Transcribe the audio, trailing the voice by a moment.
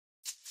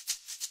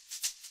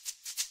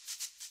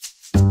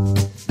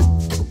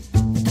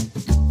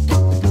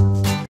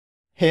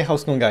Hey,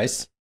 how's it going,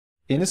 guys?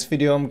 In this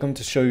video, I'm going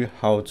to show you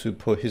how to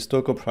put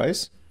historical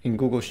price in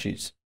Google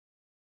Sheets.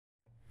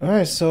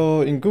 Alright, so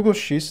in Google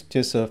Sheets,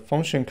 there's a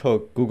function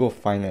called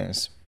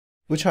GOOGLEFINANCE,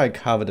 which I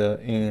covered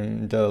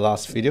in the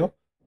last video.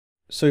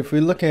 So if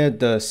we look at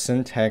the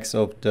syntax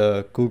of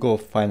the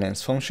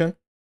GOOGLEFINANCE function,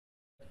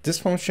 this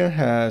function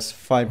has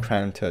 5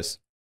 parameters: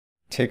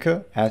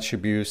 ticker,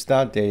 attribute,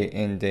 start date,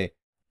 end date,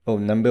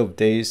 number of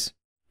days,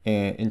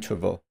 and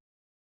interval.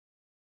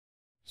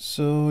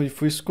 So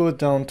if we scroll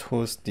down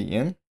towards the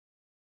end,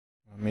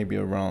 maybe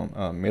around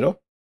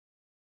middle.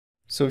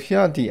 So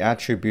here are the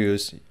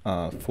attributes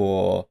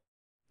for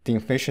the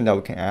information that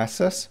we can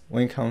access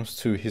when it comes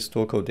to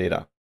historical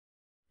data.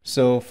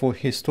 So for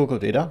historical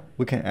data,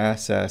 we can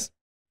access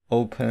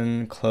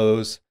open,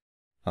 close,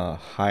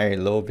 high,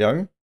 low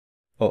value,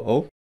 or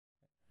O.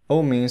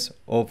 O means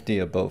all of the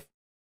above.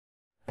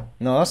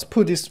 Now let's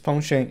put this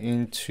function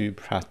into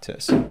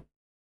practice.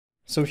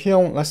 So here,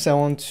 let's say I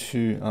want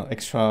to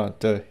extract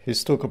the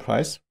historical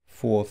price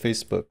for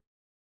Facebook.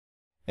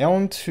 I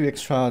want to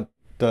extract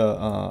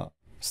the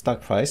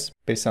stock price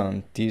based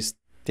on this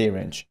date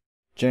range,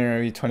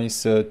 January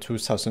 23rd,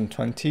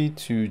 2020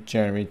 to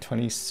January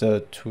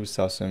 23rd,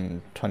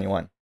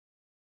 2021.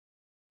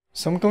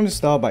 So I'm going to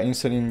start by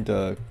inserting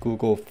the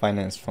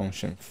GOOGLEFINANCE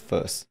function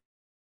first.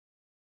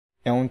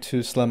 I want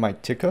to select my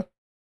ticker.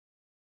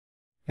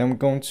 I'm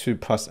going to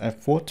press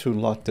F4 to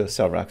lock the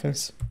cell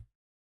reference.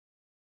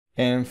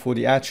 And for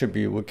the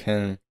attribute, we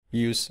can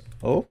use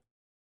O,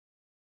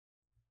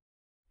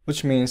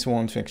 which means we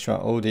want to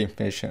extract all the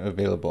information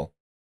available,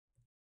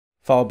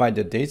 followed by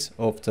the date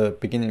of the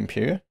beginning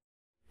period,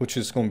 which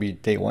is going to be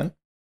day 1.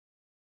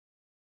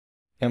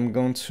 I'm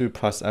going to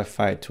press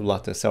F5 to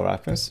lock the cell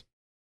reference,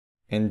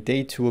 and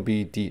day 2 will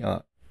be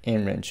the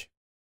end range.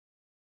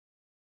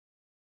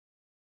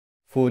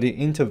 For the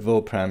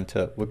interval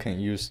parameter, we can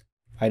use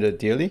either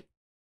daily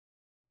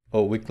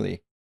or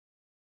weekly.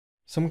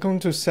 So I'm going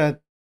to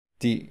set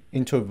the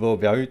interval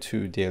value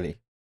to daily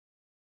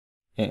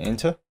and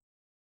enter.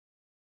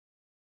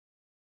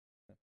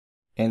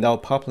 And I'll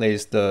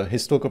populate the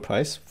historical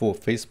price for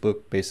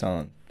Facebook based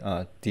on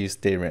this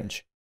day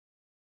range.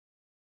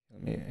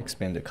 Let me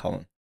expand the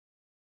column.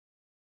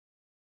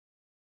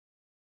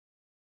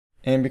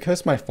 And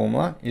because my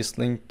formula is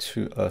linked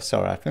to a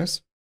cell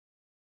reference,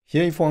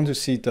 here if I want to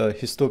see the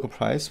historical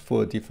price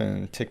for a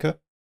different ticker,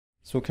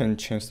 so we can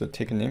change the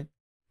ticker name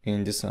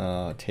in this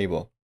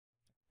table.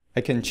 I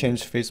can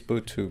change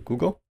Facebook to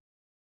Google,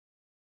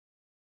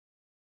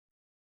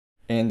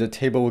 and the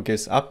table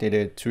gets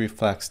updated to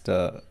reflect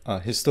the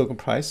historical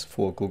price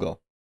for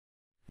Google.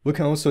 We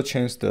can also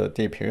change the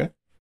day period.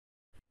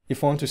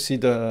 If I want to see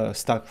the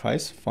stock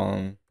price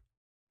from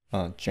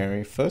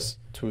January 1st,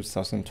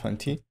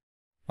 2020,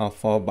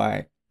 followed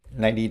by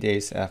 90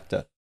 days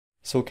after,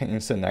 so we can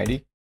insert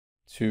 90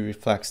 to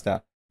reflect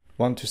that.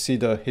 We want to see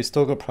the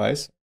historical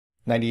price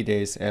 90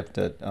 days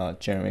after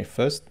January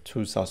 1st,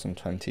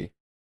 2020.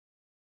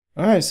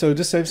 Alright, so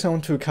this is everything I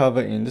want to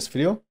cover in this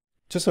video.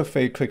 Just a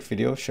very quick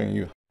video showing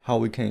you how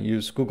we can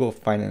use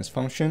GOOGLEFINANCE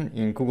function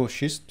in Google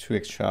Sheets to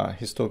extract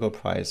historical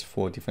price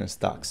for different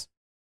stocks.